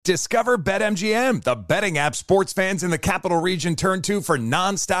Discover BetMGM, the betting app sports fans in the capital region turn to for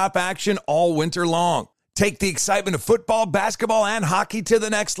nonstop action all winter long. Take the excitement of football, basketball, and hockey to the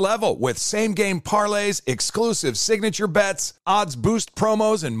next level with same-game parlays, exclusive signature bets, odds boost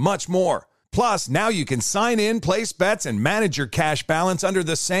promos, and much more. Plus, now you can sign in, place bets, and manage your cash balance under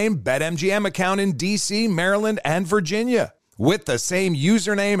the same BetMGM account in D.C., Maryland, and Virginia. With the same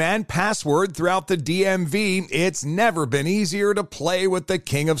username and password throughout the DMV, it's never been easier to play with the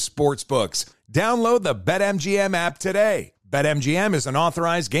king of sportsbooks. Download the BetMGM app today. BetMGM is an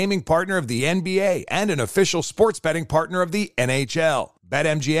authorized gaming partner of the NBA and an official sports betting partner of the NHL.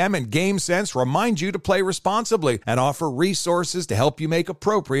 BetMGM and GameSense remind you to play responsibly and offer resources to help you make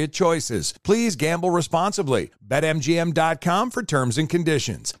appropriate choices. Please gamble responsibly. BetMGM.com for terms and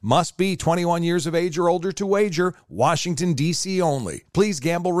conditions. Must be 21 years of age or older to wager. Washington, D.C. only. Please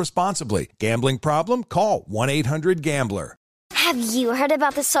gamble responsibly. Gambling problem? Call 1-800-GAMBLER. Have you heard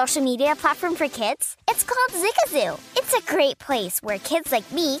about the social media platform for kids? It's called Zigazoo. It's a great place where kids like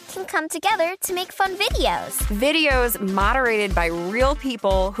me can come together to make fun videos. Videos moderated by real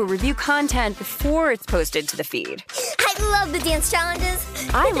people who review content before it's posted to the feed. I love the dance challenges.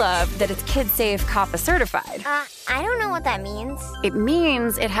 I love that it's kid-safe, COPPA certified. I don't know what that means. It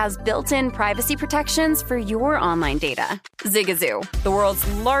means it has built-in privacy protections for your online data. Zigazoo, the world's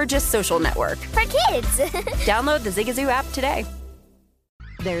largest social network. For kids. Download the Zigazoo app today.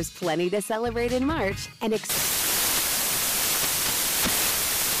 There's plenty to celebrate in March and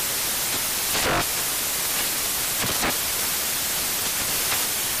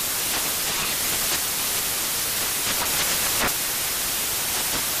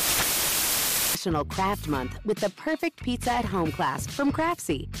National Craft Month with the perfect pizza at home class from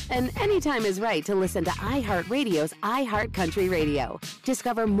Craftsy. And anytime is right to listen to iHeartRadio's iHeartCountry Radio.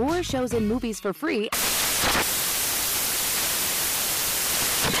 Discover more shows and movies for free.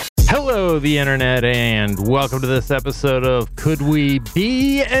 Hello, the internet, and welcome to this episode of Could We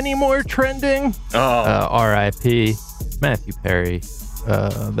Be Any More Trending? R.I.P. Matthew Perry.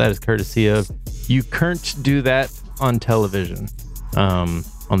 That is courtesy of You Can't Do That on Television on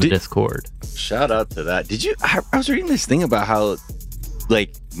the Discord. Shout out to that. Did you? I was reading this thing about how,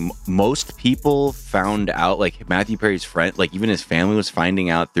 like, most people found out, like, Matthew Perry's friend, like, even his family was finding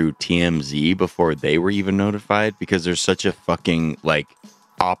out through TMZ before they were even notified because there's such a fucking, like,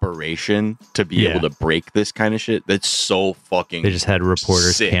 operation to be able to break this kind of shit. That's so fucking They just had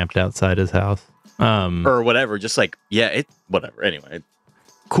reporters sick. camped outside his house. Or whatever. Just like, whatever. Anyway.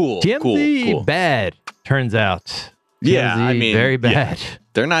 Cool. TMZ Cool. bad, turns out. Yeah, TMZ, I mean, very bad. Yeah.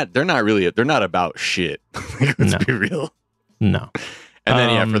 They're not about shit. Let's be real. No. And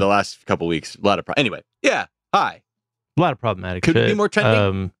then, for the last couple weeks, a lot of anyway. Yeah. Hi. A lot of problematic Could shit. it be more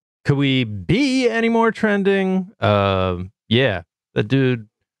trending? Could we be any more trending? Yeah. The dude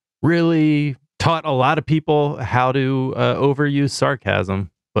really taught a lot of people how to overuse sarcasm,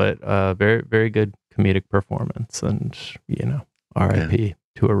 but very, very good comedic performance. And, R.I.P.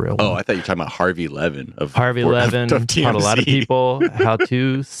 to a real one. Oh, I thought you were talking about Harvey Levin. Harvey Levin taught a lot of people how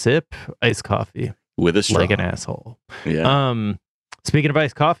to sip iced coffee with a straw. Like an asshole. Yeah. Speaking of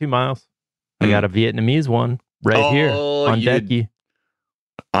iced coffee, Miles, I got a Vietnamese one here on Decky.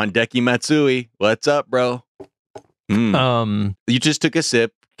 On Decky Matsui. What's up, bro? You just took a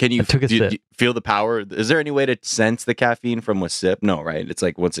sip. Can you, took a sip. You feel the power? Is there any way to sense the caffeine from a sip? No, right? It's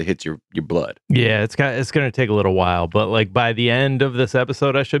like once it hits your blood. Yeah, it's going to take a little while, but like by the end of this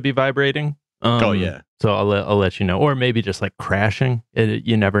episode, I should be vibrating. Oh yeah. So I'll let you know, or maybe just like crashing.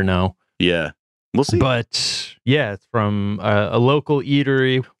 You never know. Yeah, we'll see. But yeah, it's from a local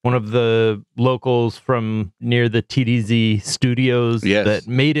eatery, one of the locals from near the TDZ studios that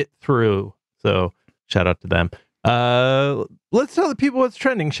made it through. So shout out to them. Let's tell the people what's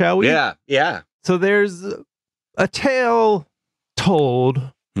trending, shall we? Yeah. So there's a tale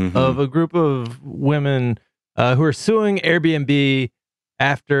told of a group of women who are suing Airbnb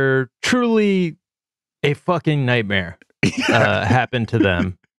after truly a fucking nightmare happened to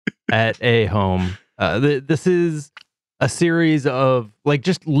them at a home. This is a series of, like,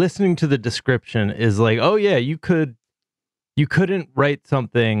 just listening to the description is like, oh yeah, you couldn't write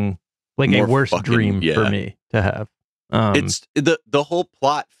something like more a worse dream yeah. for me to have. It's the whole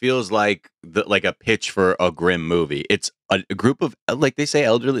plot feels like a pitch for a grim movie. It's a group of, like they say,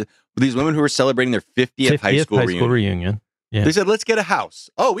 elderly, these women who are celebrating their 50th high school reunion. Yeah. They said, let's get a house.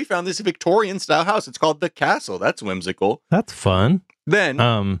 Oh, we found this Victorian style house. It's called the Castle. That's whimsical. That's fun. Then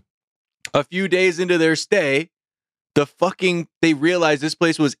a few days into their stay, they realized this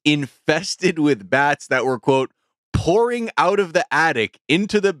place was infested with bats that were, quote, pouring out of the attic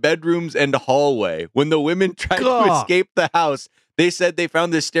into the bedrooms and hallway. When the women tried to escape the house, They said they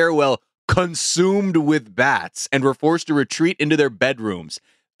found this stairwell consumed with bats and were forced to retreat into their bedrooms.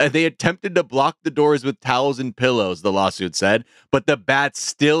 They attempted to block the doors with towels and pillows, the lawsuit said, but the bats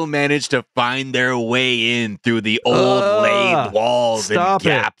still managed to find their way in through the old laid walls and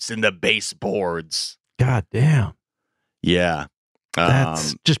gaps in the baseboards. God damn. Yeah.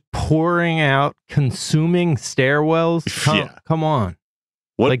 That's just pouring out, consuming stairwells. Come on.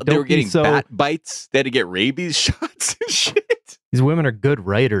 What, like, they were getting bat bites? They had to get rabies shots and shit? These women are good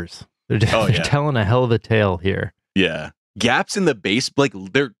writers. They're telling a hell of a tale here. Yeah. Gaps in the base, like,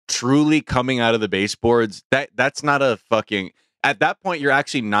 they're truly coming out of the baseboards. That's not a fucking... At that point, you're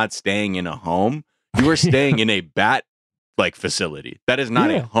actually not staying in a home. You are staying in a bat, like, facility. That is not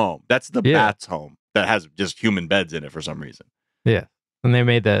a home. That's the bat's home that has just human beds in it for some reason. Yeah. And they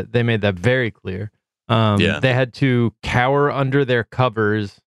made that very clear. They had to cower under their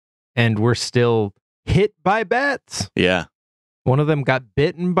covers and were still hit by bats. Yeah. One of them got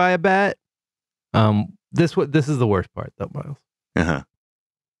bitten by a bat. This is the worst part, though, Miles. Uh-huh.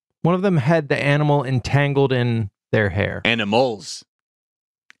 One of them had the animal entangled in their hair. Animals.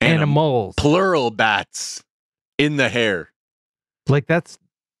 Plural bats in the hair. Like, that's...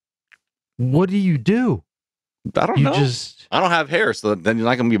 What do you do? I don't know. I don't have hair, so then you're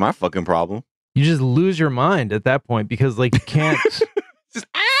not going to be my fucking problem. You just lose your mind at that point because, like, you can't...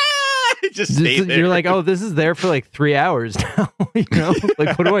 just stay there. You're like, oh, this is there for like 3 hours now. You know,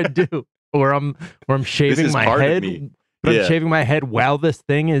 like, what do I do? Or I'm shaving my head. I'm shaving my head while this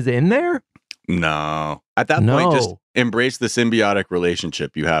thing is in there. No, at that point, just embrace the symbiotic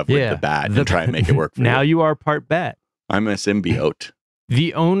relationship you have with the bat and try and make it work for you. Now you are part bat. I'm a symbiote.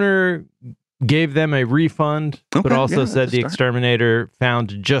 The owner gave them a refund, but also said the exterminator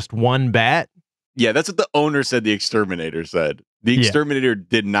found just one bat. Yeah, that's what the owner said. The exterminator said the exterminator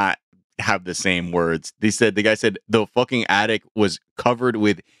did not have the same words. The guy said the fucking attic was covered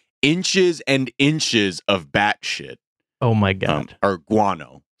with inches and inches of bat shit. Oh my God. Or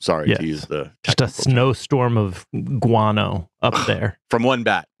guano. Sorry to use the just a snowstorm of guano up there from one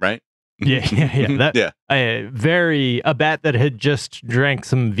bat, right? Yeah. A bat that had just drank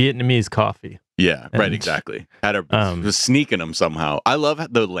some Vietnamese coffee. Yeah, right, exactly. Was sneaking them somehow. I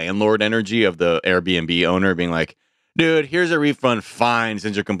love the landlord energy of the Airbnb owner being like, dude, here's a refund, fine,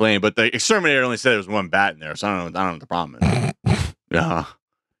 since you're complaining, but the exterminator only said there was one bat in there, so I don't know what the problem is.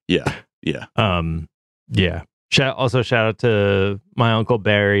 Yeah. Also, shout out to my Uncle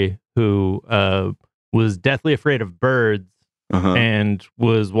Barry, who was deathly afraid of birds and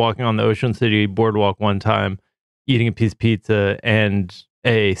was walking on the Ocean City boardwalk one time, eating a piece of pizza, and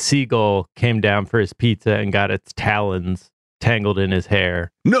a seagull came down for his pizza and got its talons tangled in his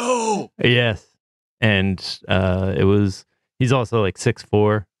hair. No! Yes. And he's also like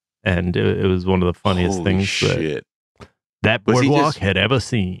 6'4", and it was one of the funniest things that boardwalk had ever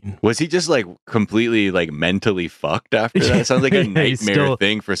seen. Was he just like completely like mentally fucked after that? Sounds like a nightmare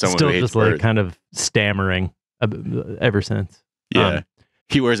thing for someone who hates just birds. Like kind of stammering ever since. Yeah.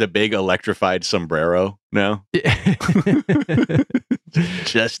 He wears a big electrified sombrero now.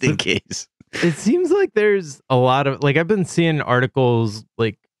 Just in case. It seems like there's a lot of, like, I've been seeing articles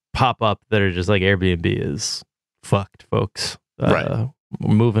like pop up that are just like Airbnb is fucked, folks. Right.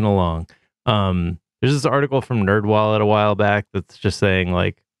 We're moving along. There's this article from NerdWallet a while back that's just saying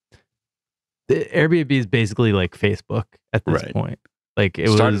like Airbnb is basically like Facebook at this point. Like, it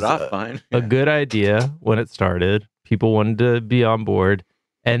started was off fine. A good idea when it started. People wanted to be on board,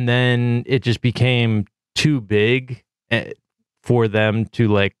 and then it just became too big for them to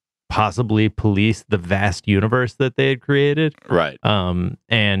like possibly police the vast universe that they had created. Right.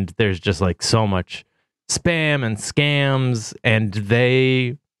 And there's just like so much spam and scams, and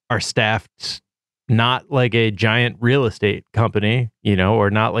they are staffed not like a giant real estate company, you know, or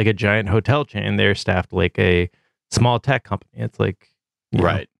not like a giant hotel chain. They're staffed like a small tech company. It's like,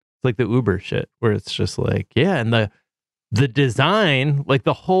 right. It's like the Uber shit where it's just like, yeah. And the design, like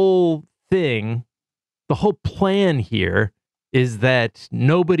the whole thing, the whole plan here is that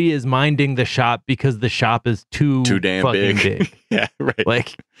nobody is minding the shop because the shop is too damn fucking big. Yeah, right.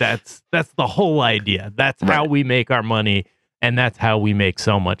 Like that's the whole idea. That's how we make our money, and that's how we make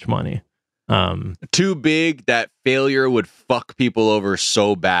so much money. Too big that failure would fuck people over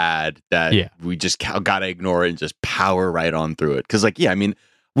so bad that we just gotta ignore it and just power right on through it. Because, like, I mean,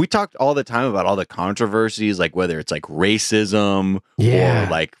 we talked all the time about all the controversies, like whether it's like racism or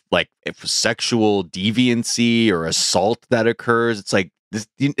like if sexual deviancy or assault that occurs. It's like this,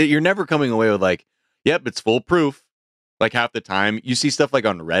 you're never coming away with like, yep, it's foolproof. Like, half the time you see stuff like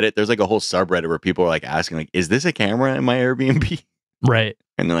on Reddit, there's like a whole subreddit where people are like asking, like, is this a camera in my Airbnb? Right.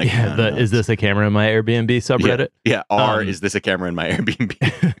 And they're like, yeah, no, is this a camera in my Airbnb subreddit? Yeah. Is this a camera in my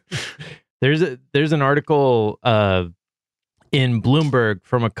Airbnb? There's an article in Bloomberg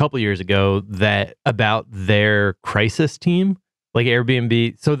from a couple years ago that about their crisis team, like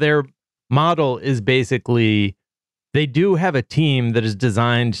Airbnb. So their model is basically they do have a team that is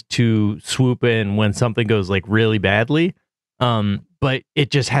designed to swoop in when something goes like really badly. But it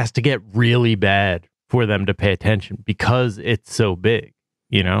just has to get really bad for them to pay attention because it's so big,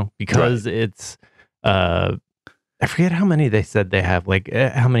 because it's, I forget how many they said they have, like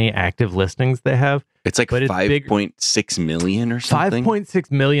how many active listings they have. It's like 5.6 million or something.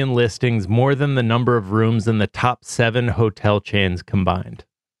 5.6 million listings, more than the number of rooms in the top 7 hotel chains combined.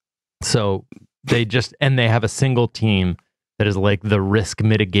 So they have a single team that is like the risk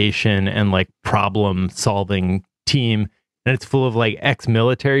mitigation and like problem solving team. And it's full of like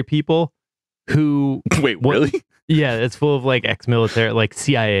ex-military people who... Wait, really? Yeah, it's full of like ex-military, like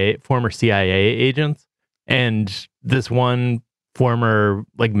former CIA agents. And this one former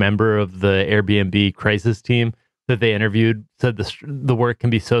like member of the Airbnb crisis team that they interviewed said the work can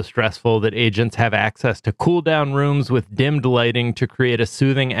be so stressful that agents have access to cool down rooms with dimmed lighting to create a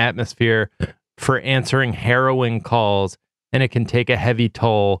soothing atmosphere for answering harrowing calls, and it can take a heavy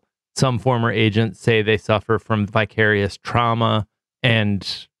toll. Some former agents say they suffer from vicarious trauma,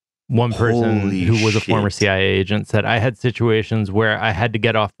 and one person who was a former CIA agent said, I had situations where I had to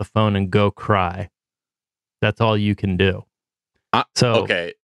get off the phone and go cry. That's all you can do.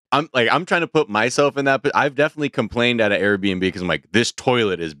 Okay. I'm trying to put myself in that, but I've definitely complained at an Airbnb because I'm like, this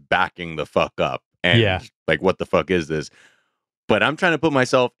toilet is backing the fuck up. And like, what the fuck is this? But I'm trying to put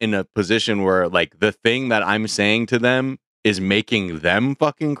myself in a position where like the thing that I'm saying to them is making them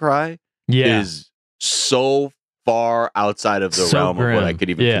fucking cry is so far outside of the realm of what I could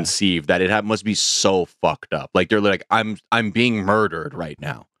even conceive that it must be so fucked up. Like they're like, I'm being murdered right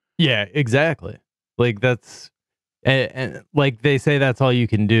now. Yeah, exactly. Like that's, and like they say, that's all you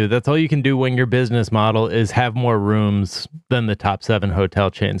can do. That's all you can do when your business model is have more rooms than the top 7 hotel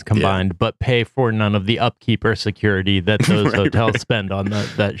chains combined, but pay for none of the upkeep or security that those hotels spend on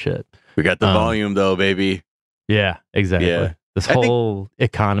that shit. We got the volume though, baby. Yeah, exactly. Yeah. This whole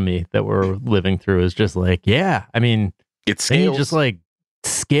economy that we're living through is just like, I mean, it's scales. Just like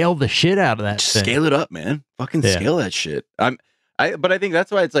scale the shit out of that thing. Scale it up, man. Fucking scale that shit. But I think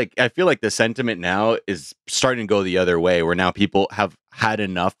that's why it's like, I feel like the sentiment now is starting to go the other way, where now people have had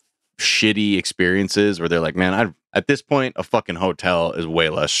enough shitty experiences where they're like, man, at this point, a fucking hotel is way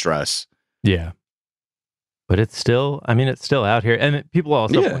less stress. Yeah. But it's still out here. And people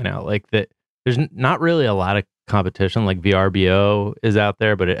also point out like that there's not really a lot of competition. Like VRBO is out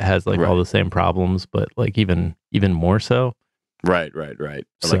there, but it has like all the same problems, but like even more so. Right.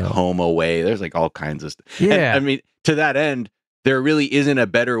 So, like home away. There's like all kinds of stuff. Yeah. And, I mean, to that end, there really isn't a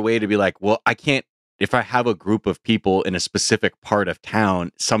better way to be like, well, I can't, if I have a group of people in a specific part of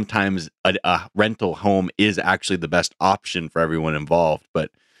town, sometimes a rental home is actually the best option for everyone involved. But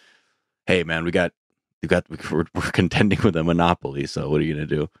hey, man, we're contending with a monopoly. So what are you going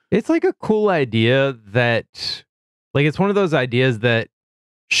to do? It's like a cool idea that, like, it's one of those ideas that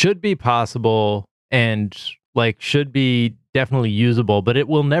should be possible and like should be definitely usable, but it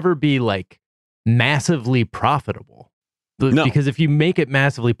will never be like massively profitable. No. Because if you make it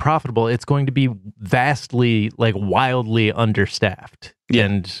massively profitable, it's going to be vastly, like, wildly understaffed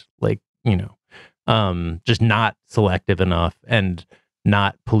and, like, just not selective enough and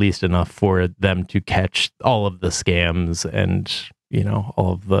not policed enough for them to catch all of the scams and,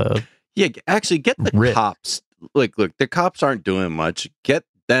 all of the... Yeah, actually, get the cops. Look, the cops aren't doing much. Get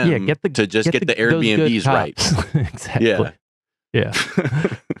them to get the Airbnbs right. Exactly.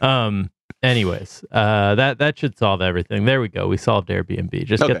 Yeah. Anyways, that should solve everything. There we go. We solved Airbnb.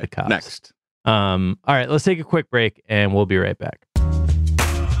 Just get the cops. Next. All right, let's take a quick break and we'll be right back.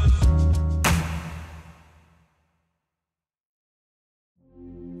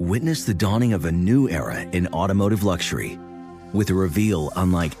 Witness the dawning of a new era in automotive luxury with a reveal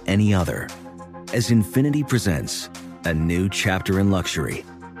unlike any other as Infiniti presents a new chapter in luxury,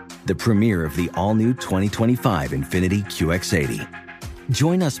 the premiere of the all-new 2025 Infiniti QX80.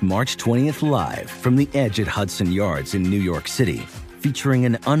 Join us March 20th live from the Edge at Hudson Yards in New York City, featuring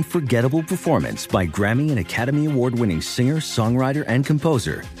an unforgettable performance by Grammy and Academy Award-winning singer, songwriter, and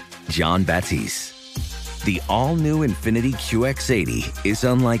composer, Jon Batiste. The all-new Infiniti QX80 is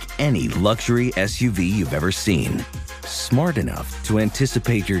unlike any luxury SUV you've ever seen. Smart enough to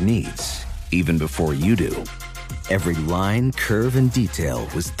anticipate your needs, even before you do. Every line, curve, and detail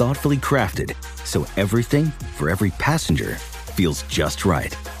was thoughtfully crafted, so everything for every passenger feels just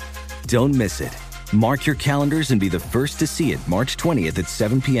right. Don't miss it. Mark your calendars and be the first to see it March 20th at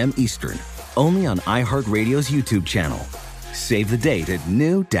 7 p.m. Eastern, only on iHeartRadio's YouTube channel. Save the date at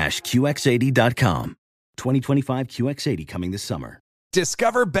new-QX80.com. 2025 QX80 coming this summer.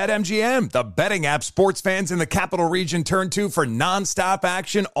 Discover BetMGM, the betting app sports fans in the capital region turn to for nonstop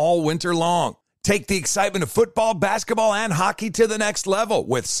action all winter long. Take the excitement of football, basketball, and hockey to the next level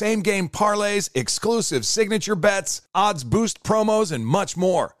with same-game parlays, exclusive signature bets, odds boost promos, and much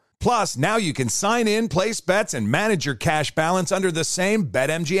more. Plus, now you can sign in, place bets, and manage your cash balance under the same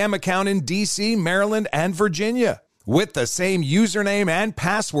BetMGM account in D.C., Maryland, and Virginia. With the same username and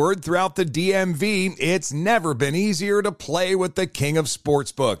password throughout the DMV, it's never been easier to play with the king of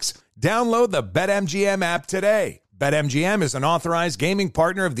sportsbooks. Download the BetMGM app today. BetMGM is an authorized gaming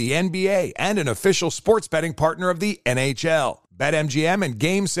partner of the NBA and an official sports betting partner of the NHL. BetMGM and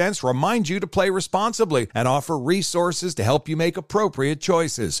GameSense remind you to play responsibly and offer resources to help you make appropriate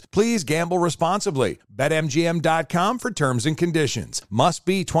choices. Please gamble responsibly. BetMGM.com for terms and conditions. Must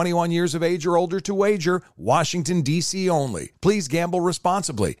be 21 years of age or older to wager. Washington, D.C. only. Please gamble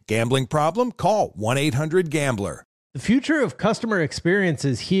responsibly. Gambling problem? Call 1-800-GAMBLER. The future of customer experience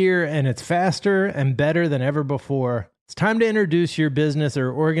is here, and it's faster and better than ever before. It's time to introduce your business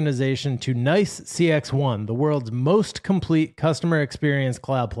or organization to NICE CX1, the world's most complete customer experience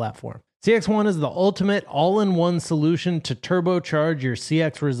cloud platform. CX1 is the ultimate all-in-one solution to turbocharge your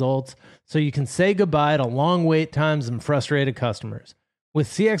CX results so you can say goodbye to long wait times and frustrated customers. With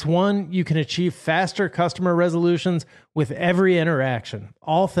CX1, you can achieve faster customer resolutions with every interaction,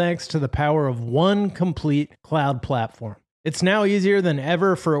 all thanks to the power of one complete cloud platform. It's now easier than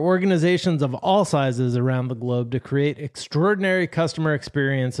ever for organizations of all sizes around the globe to create extraordinary customer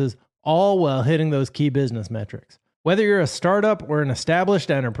experiences, all while hitting those key business metrics. Whether you're a startup or an established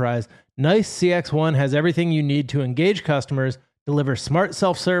enterprise, NICE CX1 has everything you need to engage customers, deliver smart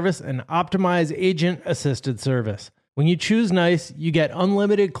self-service, and optimize agent-assisted service. When you choose NICE, you get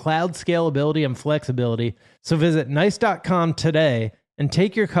unlimited cloud scalability and flexibility. So visit nice.com today and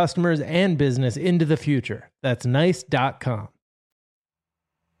take your customers and business into the future. That's nice.com.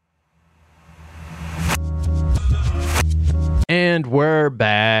 And we're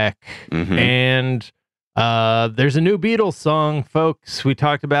back. Mm-hmm. And there's a new Beatles song, folks. We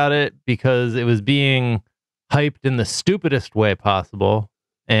talked about it because it was being hyped in the stupidest way possible.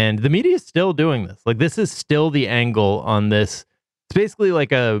 And the media is still doing this. Like, this is still the angle on this. It's basically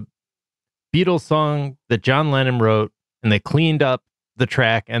like a Beatles song that John Lennon wrote, and they cleaned up the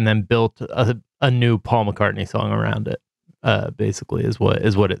track and then built a new Paul McCartney song around it. Basically, is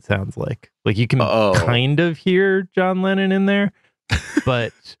what it sounds like. Like, you can kind of hear John Lennon in there,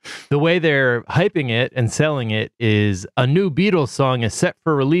 but the way they're hyping it and selling it is a new Beatles song is set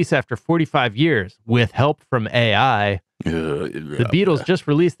for release after 45 years with help from AI. The Beatles just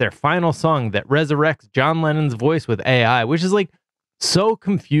released their final song that resurrects John Lennon's voice with AI, which is like so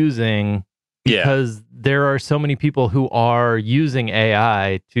confusing because there are so many people who are using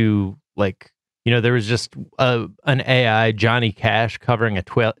AI to, like, you know, there was just an AI Johnny Cash covering a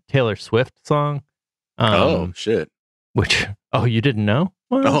Taylor Swift song. Oh, shit. Which, you didn't know?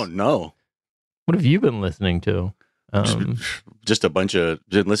 Oh, no. What have you been listening to? Just a bunch of,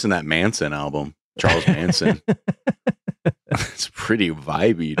 just listen to that Manson album, Charles Manson. It's pretty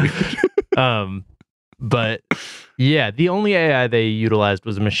vibey, dude. But yeah, the only AI they utilized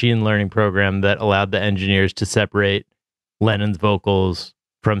was a machine learning program that allowed the engineers to separate Lennon's vocals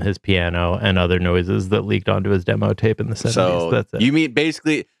from his piano and other noises that leaked onto his demo tape in the 70s. So that's it. You mean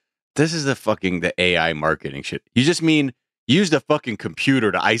basically, this is the AI marketing shit. You just mean use the fucking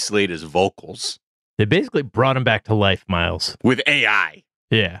computer to isolate his vocals. They basically brought him back to life, Miles. With AI.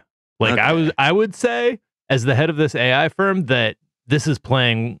 Yeah. Like, okay. I would say, as the head of this AI firm, that this is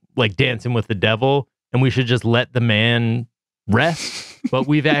playing like Dancing with the Devil, and we should just let the man rest. But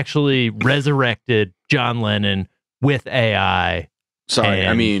we've actually resurrected John Lennon with AI. Sorry,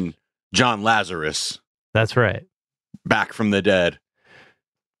 I mean John Lazarus. That's right. Back from the dead.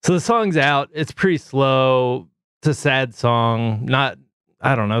 So the song's out. It's pretty slow. It's a sad song.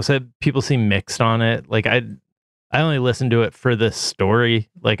 I don't know. So people seem mixed on it. Like, I only listened to it for the story.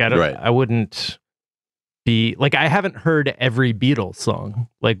 Like, I wouldn't be like, I haven't heard every Beatles song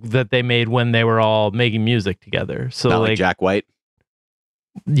like that they made when they were all making music together. So not like Jack White.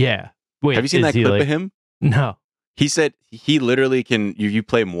 Yeah. Wait, have you seen that clip of him? No. He said he literally can. You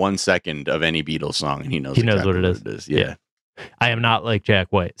play him 1 second of any Beatles song, and he knows what it is. Yeah. I am not like Jack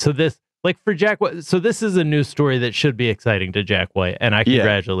White. So this, like, for Jack White, so this is a news story that should be exciting to Jack White, and I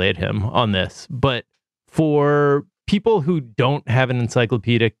congratulate him on this. But for people who don't have an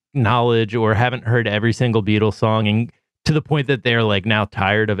encyclopedic knowledge or haven't heard every single Beatles song, and to the point that they're like now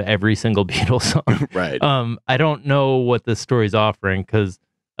tired of every single Beatles song. Right. I don't know what this story's offering because,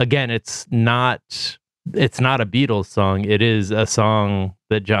 again, it's not a Beatles song. It is a song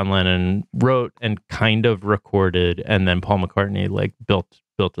that John Lennon wrote and kind of recorded, and then Paul McCartney like built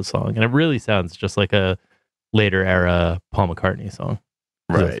a song, and it really sounds just like a later era Paul McCartney song.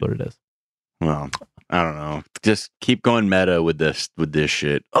 Right. That's what it is. Well, I don't know. Just keep going meta with this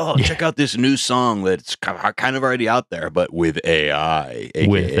shit. Oh, check out this new song that's kind of already out there, but with AI. AKA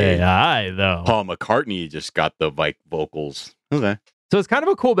With AI, though. Paul McCartney just got the vocals. Okay. So it's kind of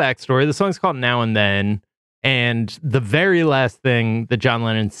a cool backstory. The song's called Now and Then. And the very last thing that John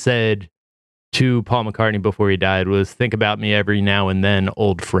Lennon said to Paul McCartney before he died was, "Think about me every now and then,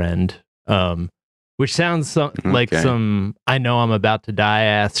 old friend." Which sounds like some I know I'm about to die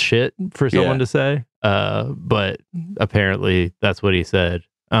ass shit for someone to say. But apparently that's what he said.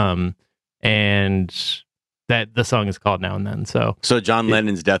 And that the song is called Now and Then. So John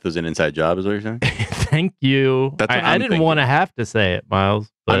Lennon's death was an inside job, is what you're saying? Thank you. That's what I didn't want to have to say it,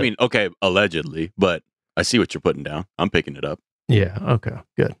 Miles. But... I mean, okay, allegedly, but I see what you're putting down. I'm picking it up. Yeah. Okay.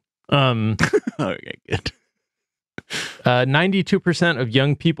 Good. Okay. Good. 92% of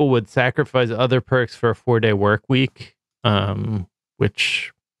young people would sacrifice other perks for a 4-day work week.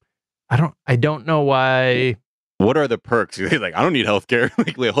 Which I don't know why. What are the perks? Like, I don't need healthcare.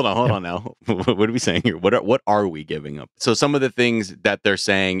 Like, wait, hold on now. What are we saying here? What are we giving up? So some of the things that they're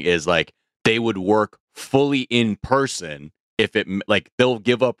saying is like they would work fully in person if it like they'll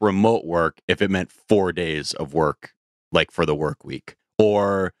give up remote work if it meant 4 days of work, like for the work week,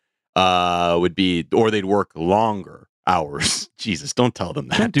 or they'd work longer hours. Jesus, don't tell them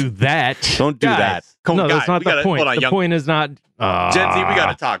that. Don't do that. Don't do that. Come on, that's not the point. The point is not. Gen Z, we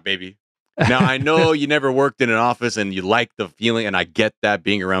gotta talk, baby. Now, I know you never worked in an office and you like the feeling, and I get that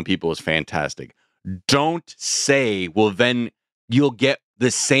being around people is fantastic. Don't say, well, then you'll get the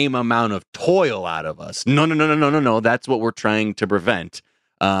same amount of toil out of us. No. That's what we're trying to prevent.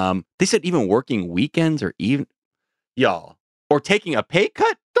 They said even working weekends or even, y'all, or taking a pay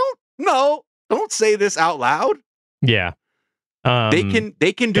cut. Don't say this out loud. Yeah. They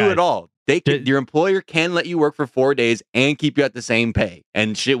can do it all. Your employer can let you work for 4 days and keep you at the same pay,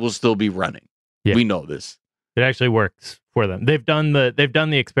 and shit will still be running. Yeah. We know this. It actually works for them. They've done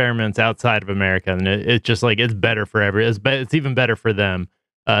the experiments outside of America, and it's just like it's better for it's even better for them.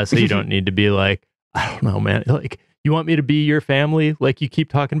 So you don't need to be like, I don't know, man. Like, you want me to be your family? Like you keep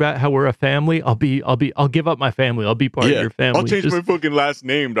talking about how we're a family. I'll give up my family. I'll be part of your family. I'll change my fucking last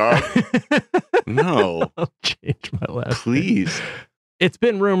name, dog. No. I'll change my last Please. name. It's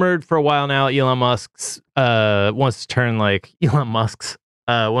been rumored for a while now. Elon Musk's wants to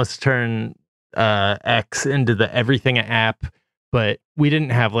turn X into the everything app, but we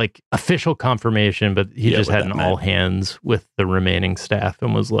didn't have like official confirmation. But he just had an all hands with the remaining staff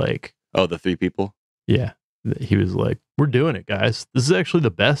and was like, "Oh, the 3 people." Yeah, he was like, "We're doing it, guys. This is actually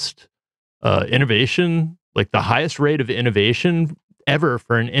the best innovation, like the highest rate of innovation ever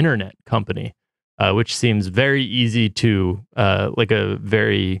for an internet company." Which seems very easy to, like a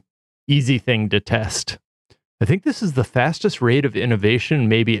very easy thing to test. I think this is the fastest rate of innovation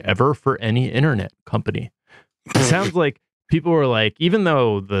maybe ever for any internet company. It sounds like people were like, even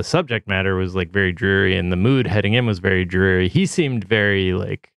though the subject matter was like very dreary and the mood heading in was very dreary, he seemed very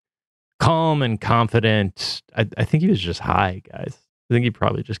like calm and confident. I think he was just high, guys. I think he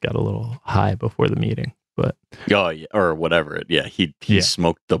probably just got a little high before the meeting. But or whatever. Yeah, he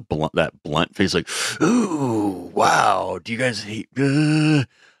smoked that blunt face like, ooh, wow. Do you guys hate?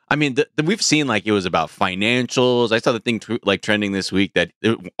 I mean, we've seen like it was about financials. I saw the thing trending this week that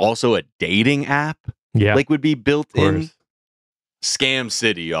also a dating app, like would be built in. Scam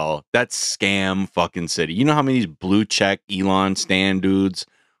city, y'all. That's scam fucking city. You know how many of these blue check Elon Stan dudes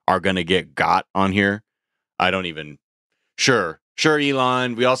are gonna got on here? I don't even. Sure,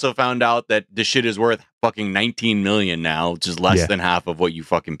 Elon. We also found out that this shit is worth fucking 19 million now, which is less than half of what you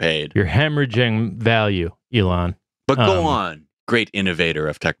fucking paid. You're hemorrhaging value, Elon. But go on. Great innovator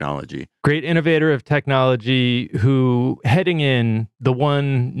of technology. Who, heading in, the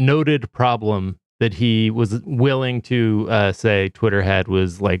one noted problem that he was willing to say Twitter had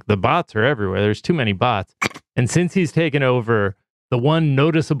was like, the bots are everywhere. There's too many bots. And since he's taken over, the one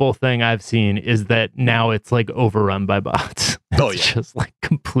noticeable thing I've seen is that now it's like overrun by bots. It's just like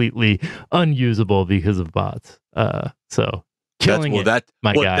completely unusable because of bots. So killing guy.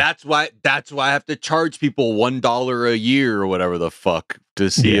 That's why I have to charge people $1 a year or whatever the fuck to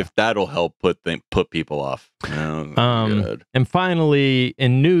see if that'll help put people off. And finally,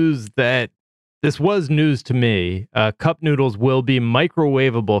 in news that this was news to me, cup noodles will be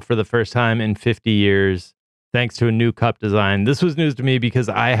microwavable for the first time in 50 years. thanks to a new cup design. This was news to me because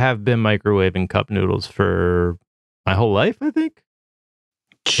I have been microwaving cup noodles for my whole life, I think.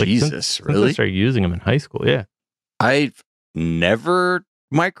 Jesus, since really? I started using them in high school, yeah. I've never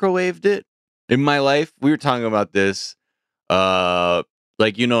microwaved it in my life. We were talking about this,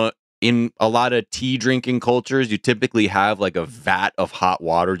 like, you know, in a lot of tea drinking cultures, you typically have like a vat of hot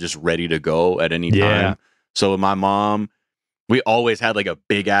water just ready to go at any time. So with my mom, we always had like a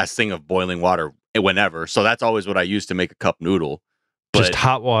big ass thing of boiling water whenever. So that's always what I used to make a cup noodle. Just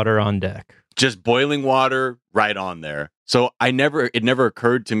hot water on deck. Just boiling water right on there. So it never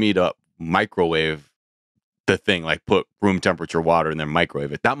occurred to me to microwave the thing, like put room temperature water and then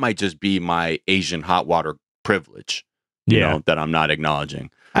microwave it. That might just be my Asian hot water privilege, you know, that I'm not acknowledging.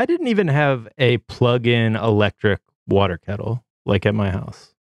 I didn't even have a plug-in electric water kettle like at my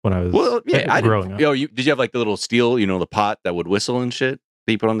house when I was growing up. Did you have like the little steel, you know, the pot that would whistle and shit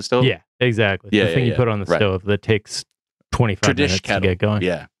that you put on the stove? Yeah, exactly. The thing you put on the stove that takes 25 minutes kettle. To get going.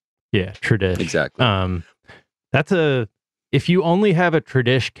 Yeah, tradish. Exactly. If you only have a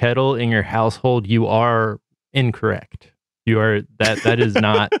tradish kettle in your household, you are incorrect. You are that is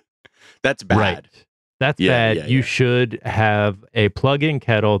not. That's bad. Right. That's bad. You should have a plug-in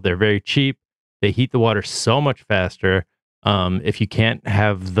kettle. They're very cheap. They heat the water so much faster. If you can't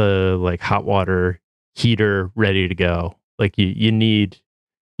have the like hot water heater ready to go, like you need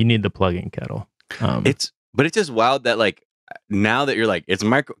the plug-in kettle. It's just wild that like now that you're like it's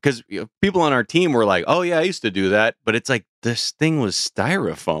micro, because people on our team were like, oh yeah, I used to do that, but it's like this thing was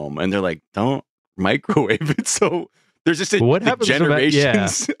styrofoam, and they're like, don't microwave it. So there's just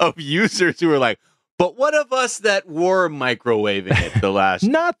generations of users who are like, but what of us that were microwaving it the last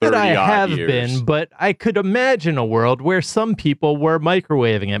not that I have years? Been, but I could imagine a world where some people were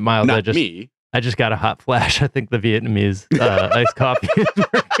microwaving it. Miles, not me. I just got a hot flash. I think the Vietnamese iced coffee is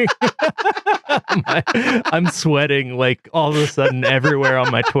working. I'm sweating like all of a sudden everywhere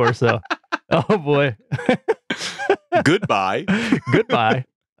on my torso. Oh boy. Goodbye.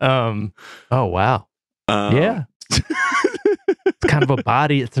 Oh wow. Yeah. It's kind of a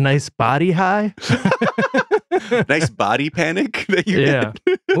body. It's a nice body high. Nice body panic that you had.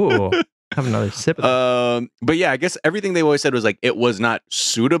 Ooh. Have another sip of that. But yeah, I guess everything they always said was like it was not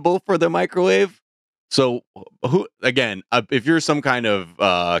suitable for the microwave. So if you're some kind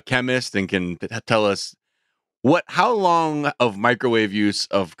of chemist and can tell us how long of microwave use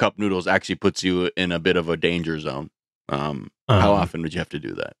of cup noodles actually puts you in a bit of a danger zone? How often would you have to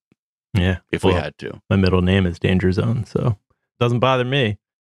do that? Yeah. If we had to. My middle name is Danger Zone, so it doesn't bother me.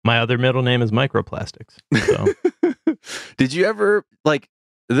 My other middle name is Microplastics. So did you ever like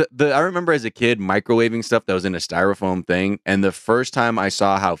I remember as a kid microwaving stuff that was in a styrofoam thing, and the first time I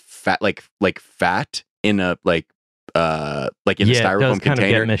saw how fat like fat in a like in a styrofoam it does container kind of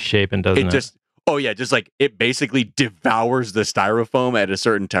get misshapen, doesn't it? Just like it basically devours the styrofoam at a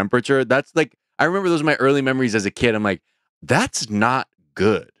certain temperature. That's like I remember those are my early memories as a kid. I'm like, that's not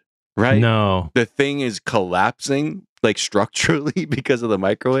good. Right? No. The thing is collapsing like structurally because of the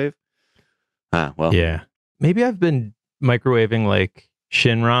microwave. Well. Yeah. Maybe I've been microwaving like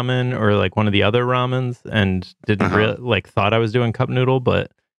Shin ramen or like one of the other ramens and didn't really thought I was doing cup noodle,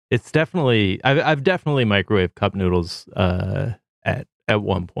 but it's definitely I've definitely microwaved cup noodles at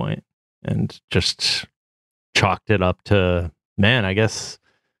one point and just chalked it up to, man, I guess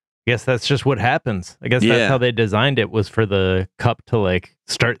that's just what happens. I guess that's how they designed it, was for the cup to like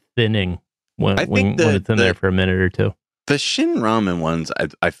start thinning when it's in there for a minute or two. The Shin ramen ones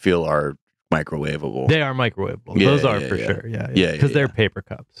I feel are microwavable. They are microwavable. Those are for sure. Yeah. Because they're paper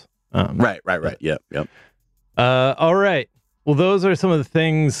cups. Right. Yep. All right. Well, those are some of the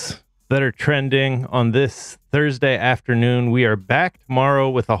things that are trending on this Thursday afternoon. We are back tomorrow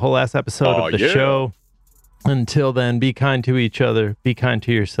with a whole ass episode of the show. Until then, be kind to each other. Be kind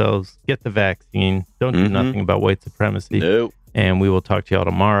to yourselves. Get the vaccine. Don't do nothing about white supremacy. Nope. And we will talk to y'all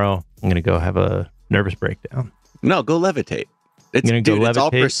tomorrow. I'm going to go have a nervous breakdown. No, go levitate. I'm going to go levitate it's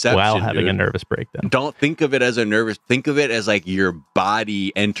all perception, while having a nervous breakdown. Don't think of it as think of it as like your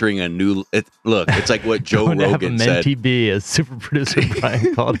body entering a new... it's like what Joe Rogan said. Mentee B, as super producer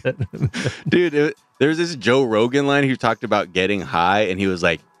Brian called it. Dude, there's this Joe Rogan line who talked about getting high, and he was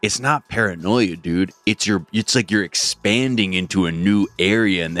like, it's not paranoia, dude. It's like you're expanding into a new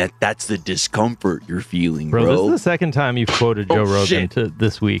area, and that's the discomfort you're feeling, bro. This is the second time you've quoted Joe Rogan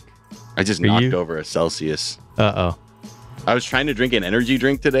this week. I just knocked over a Celsius. Uh-oh. I was trying to drink an energy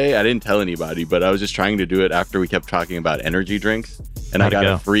drink today. I didn't tell anybody, but I was just trying to do it after we kept talking about energy drinks. And I got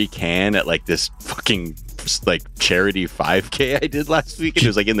a free can at like this fucking like charity 5K I did last week. And it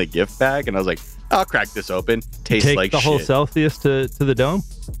was like in the gift bag. And I was like, I'll crack this open. Tastes like shit. Take the whole Celsius to the dome?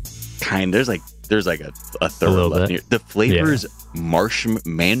 There's like There's like a third little left. bit. The flavor is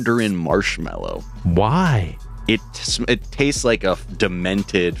mandarin marshmallow. Why? It tastes like a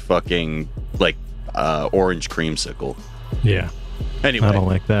demented fucking like orange creamsicle. Yeah. Anyway, I don't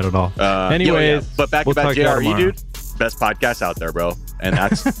like that at all. Anyways, but back we'll about talk about JRE, tomorrow. dude. Best podcast out there, bro. And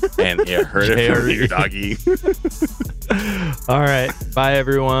that's and yeah, heard it from you, doggy. All right. Bye,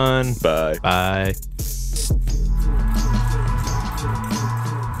 everyone. Bye. Bye.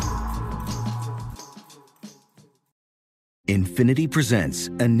 Infinity presents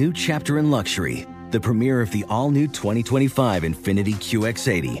a new chapter in luxury, the premiere of the all-new 2025 Infinity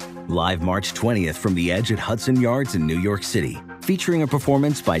QX80, live March 20th from the Edge at Hudson Yards in New York City, featuring a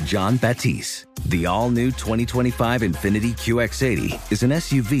performance by John Batiste. The all-new 2025 Infinity QX80 is an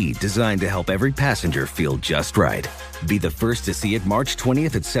SUV designed to help every passenger feel just right. Be the first to see it March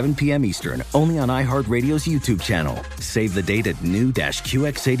 20th at 7 p.m. Eastern, only on iHeartRadio's YouTube channel. Save the date at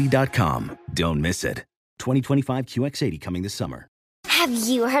new-QX80.com. Don't miss it. 2025 QX80 coming this summer. Have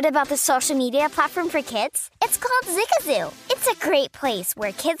you heard about the social media platform for kids? It's called Zigazoo. It's a great place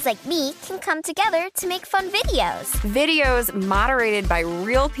where kids like me can come together to make fun videos. Videos moderated by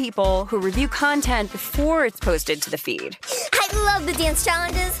real people who review content before it's posted to the feed. I love the dance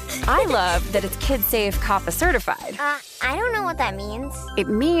challenges. I love that it's Kid Safe COPPA certified. I don't know what that means. It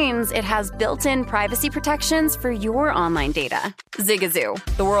means it has built-in privacy protections for your online data. Zigazoo,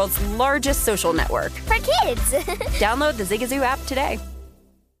 the world's largest social network. For kids. Download the Zigazoo app today.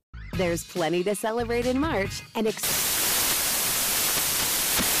 There's plenty to celebrate in March and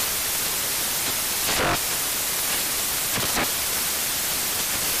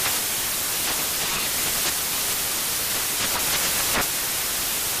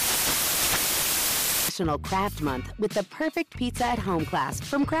National Craft Month with the perfect pizza at home class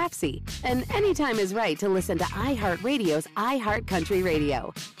from Craftsy. And anytime is right to listen to iHeartRadio's iHeart Country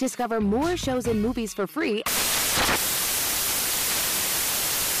Radio. Discover more shows and movies for free